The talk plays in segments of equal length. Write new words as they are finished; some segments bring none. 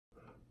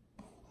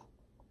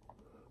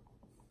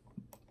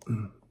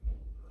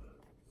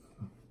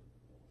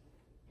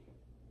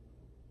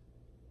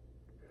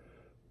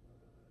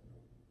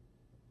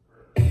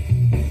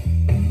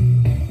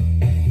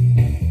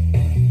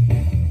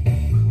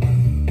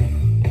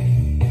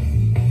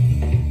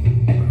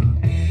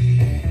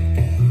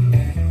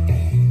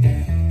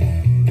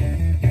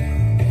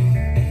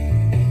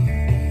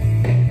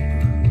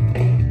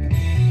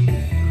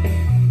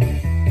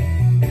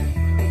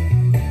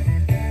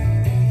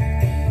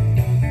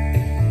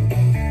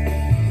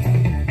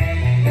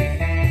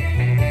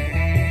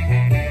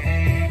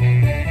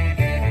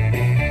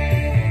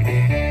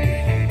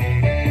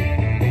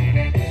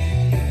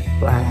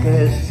Black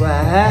is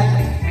black.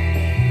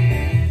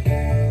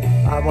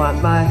 I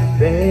want my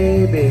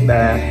baby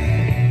back.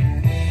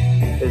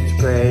 It's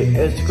gray,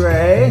 it's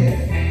gray.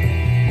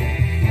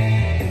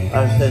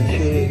 Since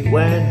she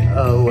went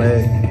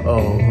away.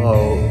 Oh,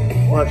 oh,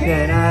 what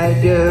can I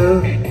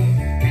do?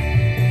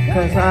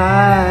 'Cause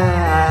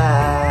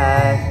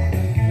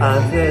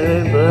I'm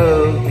feeling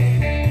blue.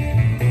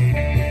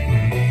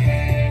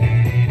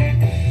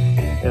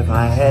 If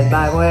I had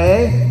my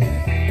way,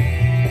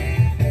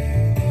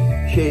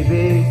 she'd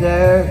be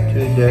there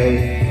today,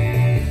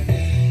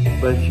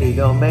 but she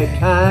don't make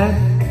time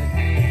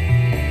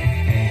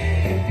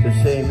to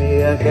see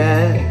me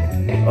again.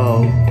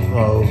 Oh,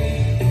 oh,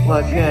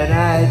 what can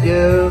I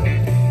do?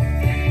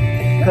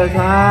 'Cause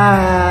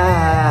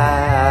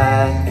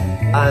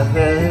I'm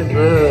feeling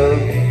blue.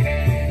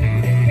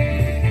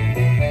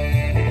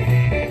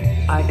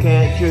 I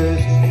can't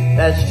choose,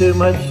 that's too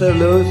much to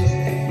lose.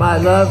 My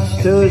love's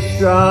too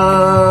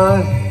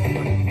strong.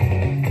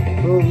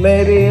 Who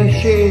maybe if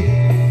she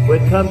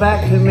would come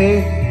back to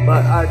me,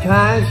 but our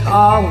time's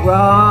all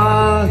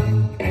wrong.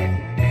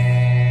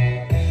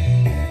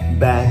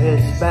 Bad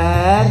is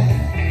bad,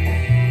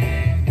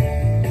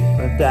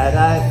 but that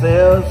I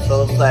feel so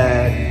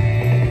sad.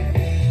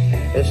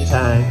 It's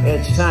time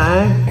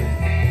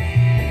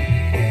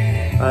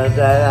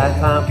that I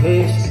found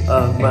peace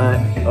of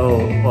mind.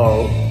 Oh,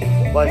 oh,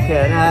 what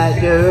can I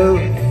do?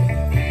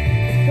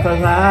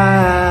 'Cause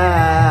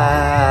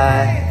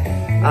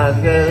I'm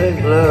feeling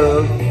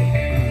blue.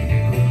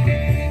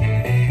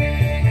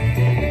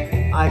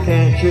 I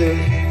can't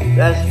choose,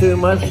 that's too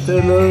much to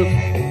lose.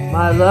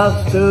 My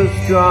love's too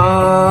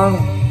strong.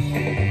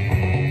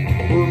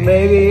 Well,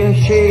 maybe if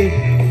she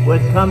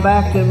would come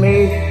back to me,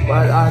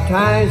 but our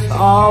time's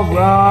all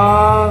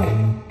wrong.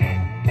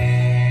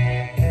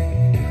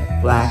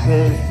 Black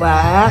is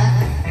black.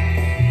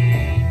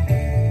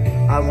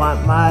 I want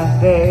my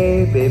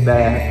baby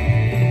back.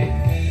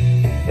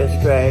 It's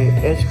gray,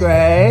 it's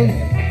gray.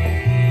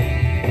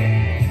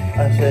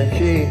 Since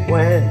she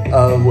went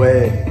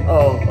away.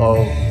 Oh,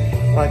 oh,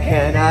 what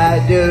can I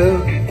do?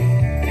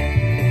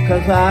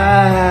 'Cause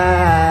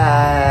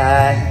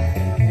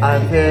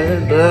I'm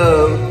feeling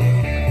blue.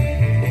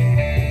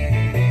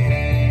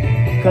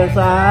 'Cause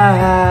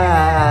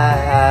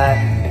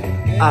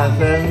I'm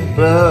feeling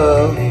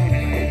blue.